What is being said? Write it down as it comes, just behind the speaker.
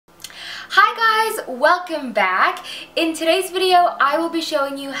welcome back. In today's video I will be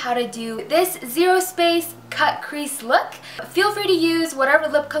showing you how to do this zero space cut crease look. Feel free to use whatever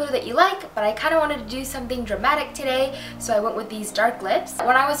lip color that you like, but I kind of wanted to do something dramatic today, so I went with these dark lips.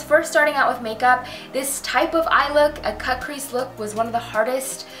 When I was first starting out with makeup, this type of eye look, a cut crease look, was one of the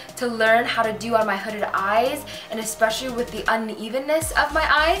hardest to learn how to do on my hooded eyes, and especially with the unevenness of my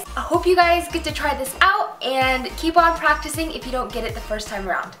eyes. I hope you guys get to try this out and keep on practicing if you don't get it the first time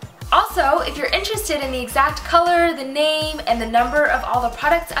around. Also, if you're interested in the exact color, the name, and the number of all the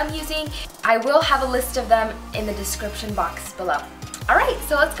products I'm using, I will have a list of them in the description box below. Alright,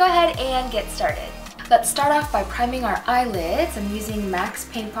 so let's go ahead and get started. Let's start off by priming our eyelids. I'm using MAC's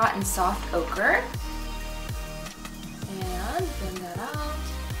Paint Pot in Soft Ochre. And blend that out.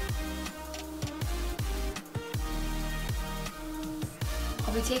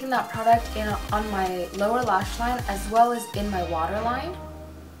 I'll be taking that product in on my lower lash line as well as in my waterline.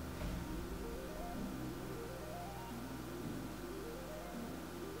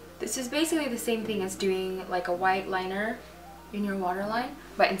 This is basically the same thing as doing like a white liner in your waterline,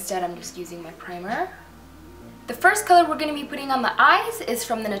 but instead I'm just using my primer. The first color we're going to be putting on the eyes is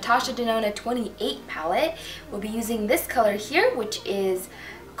from the Natasha Denona 28 palette. We'll be using this color here, which is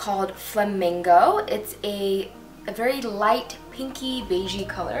called Flamingo. It's a very light pinky beigey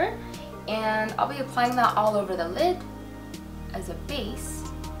color, and I'll be applying that all over the lid as a base.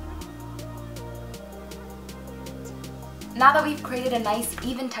 Now that we've created a nice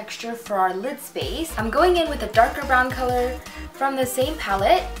even texture for our lid space, I'm going in with a darker brown color from the same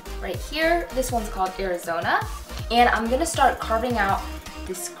palette right here. This one's called Arizona, and I'm gonna start carving out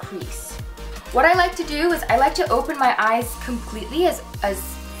this crease. What I like to do is I like to open my eyes completely, as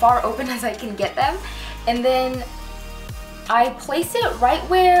far open as I can get them, and then I place it right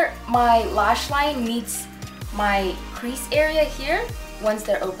where my lash line meets my crease area here once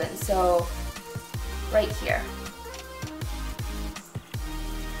they're open, so right here.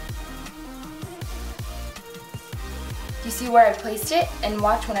 You see where I placed it? And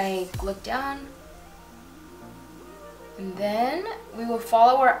watch when I look down. And then we will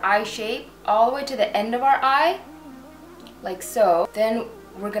follow our eye shape all the way to the end of our eye, like so. Then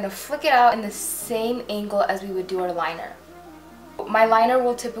we're gonna flick it out in the same angle as we would do our liner. My liner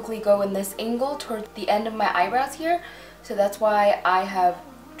will typically go in this angle toward the end of my eyebrows here, so that's why I have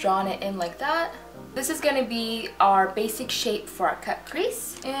drawn it in like that. This is gonna be our basic shape for our cut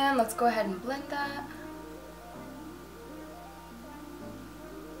crease. And let's go ahead and blend that.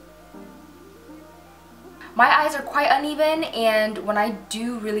 My eyes are quite uneven, and when I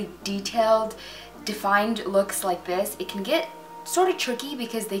do really detailed, defined looks like this, it can get sort of tricky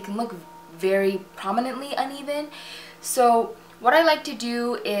because they can look very prominently uneven. So what I like to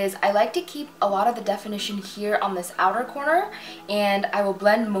do is I like to keep a lot of the definition here on this outer corner, and I will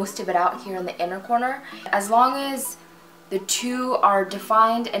blend most of it out here in the inner corner. As long as the two are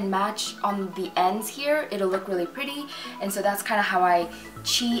defined and match on the ends here, it'll look really pretty. And so that's kind of how I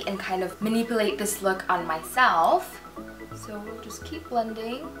cheat and kind of manipulate this look on myself. So we'll just keep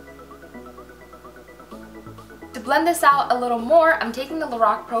blending. To blend this out a little more, I'm taking the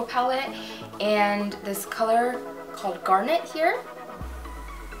Lorac Pro palette and this color called Garnet here.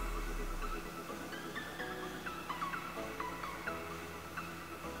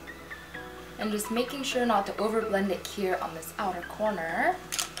 And just making sure not to overblend it here on this outer corner.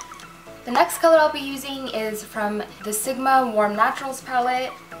 The next color I'll be using is from the Sigma Warm Naturals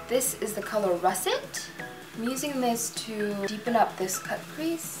palette. This is the color Russet. I'm using this to deepen up this cut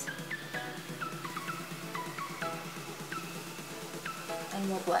crease. And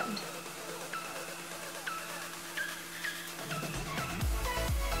we'll blend.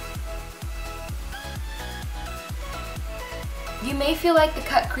 You may feel like the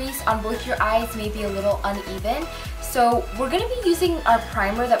cut crease on both your eyes may be a little uneven, so we're going to be using our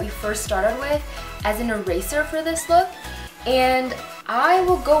primer that we first started with as an eraser for this look, and I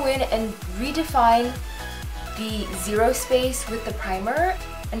will go in and redefine the zero space with the primer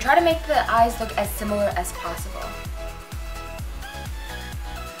and try to make the eyes look as similar as possible.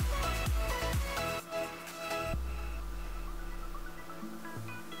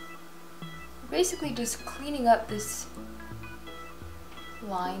 Basically just cleaning up this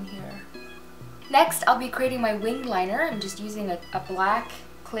line here. Next, I'll be creating my wing liner. I'm just using a black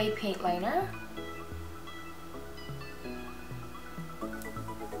clay paint liner.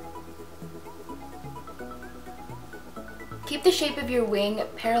 Keep the shape of your wing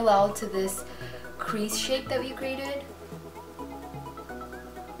parallel to this crease shape that we created.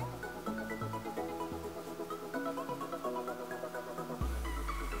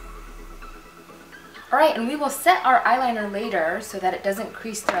 Alright, and we will set our eyeliner later so that it doesn't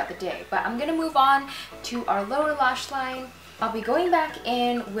crease throughout the day. But I'm going to move on to our lower lash line. I'll be going back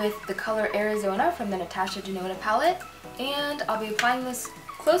in with the color Arizona from the Natasha Denona palette. And I'll be applying this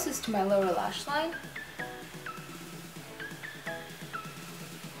closest to my lower lash line.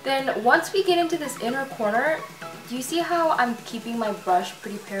 Then once we get into this inner corner, do you see how I'm keeping my brush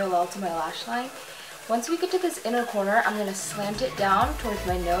pretty parallel to my lash line? Once we get to this inner corner, I'm going to slant it down towards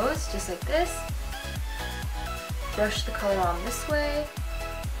my nose, just like this. Brush the color on this way.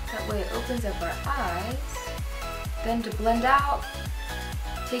 That way it opens up our eyes. Then to blend out,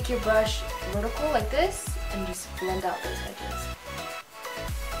 take your brush vertical like this and just blend out those edges.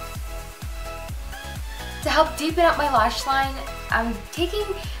 To help deepen up my lash line, I'm taking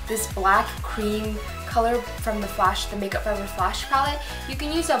this black cream color from the Makeup Forever Flash palette. You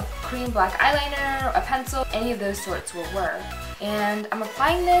can use a cream black eyeliner, a pencil, any of those sorts will work. And I'm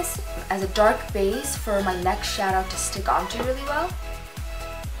applying this as a dark base for my next shadow to stick onto really well.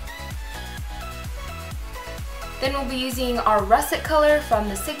 Then we'll be using our russet color from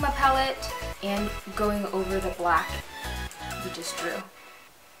the Sigma palette and going over the black we just drew.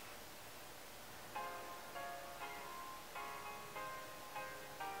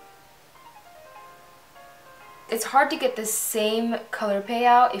 It's hard to get the same color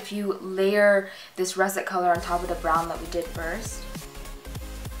payout if you layer this russet color on top of the brown that we did first.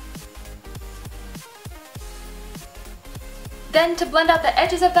 Then to blend out the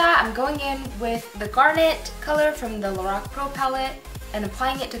edges of that, I'm going in with the garnet color from the Lorac Pro palette and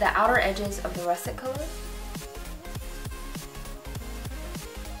applying it to the outer edges of the russet color.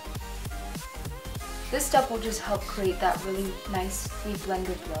 This step will just help create that really nicely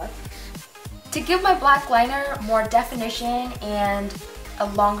blended look. To give my black liner more definition and a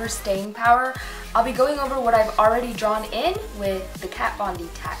longer staying power, I'll be going over what I've already drawn in with the Kat Von D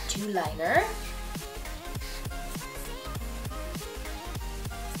Tattoo Liner.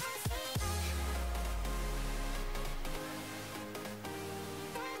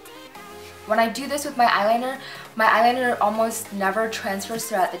 When I do this with my eyeliner almost never transfers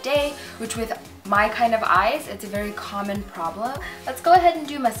throughout the day, which with my kind of eyes, it's a very common problem. Let's go ahead and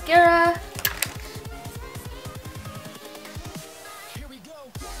do mascara.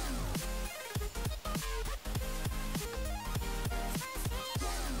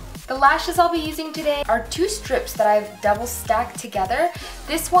 The lashes I'll be using today are two strips that I've double stacked together.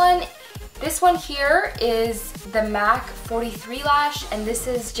 This one here is the MAC 43 lash, and this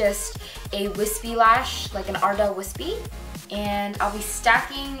is just a Wispie lash, like an Ardell Wispie. And I'll be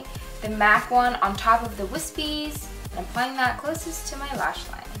stacking the MAC one on top of the Wispies and applying that closest to my lash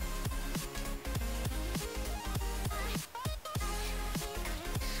line.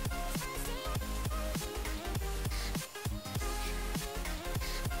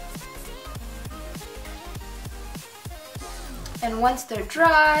 And once they're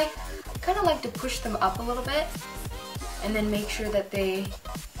dry, I kind of like to push them up a little bit and then make sure that they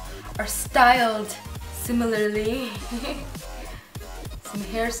are styled similarly. Some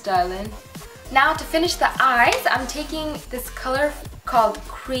hairstyling. Now to finish the eyes, I'm taking this color called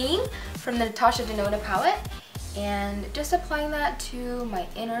Cream from the Natasha Denona palette and just applying that to my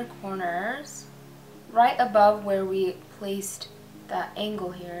inner corners right above where we placed that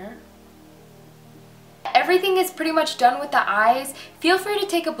angle here. Everything is pretty much done with the eyes. Feel free to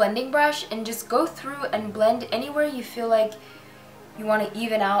take a blending brush and just go through and blend anywhere you feel like you want to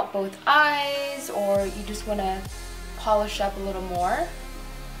even out both eyes or you just want to polish up a little more.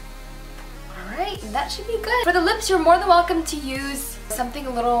 Alright, that should be good. For the lips, you're more than welcome to use something a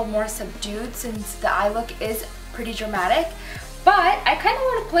little more subdued since the eye look is pretty dramatic. But I kind of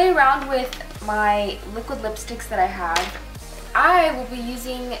want to play around with my liquid lipsticks that I have. I will be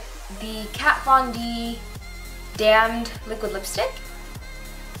using the Kat Von D Damned liquid lipstick.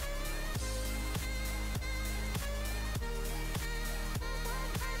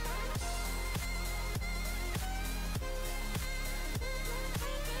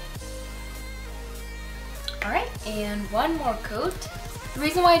 Alright, and one more coat. The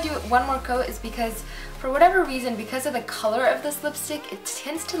reason why I do one more coat is because for whatever reason, because of the color of this lipstick, it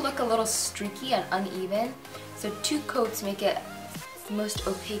tends to look a little streaky and uneven. So two coats make it the most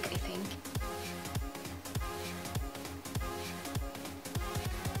opaque, I think.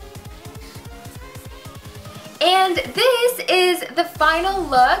 And this is the final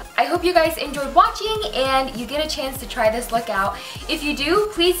look. I hope you guys enjoyed watching and you get a chance to try this look out. If you do,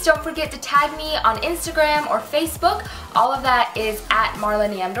 please don't forget to tag me on Instagram or Facebook. All of that is at MARLA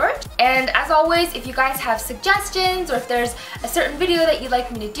NYAMDORJ. And as always, if you guys have suggestions or if there's a certain video that you'd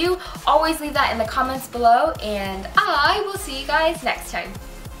like me to do, always leave that in the comments below and I will see you guys next time.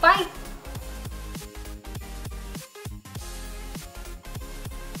 Bye!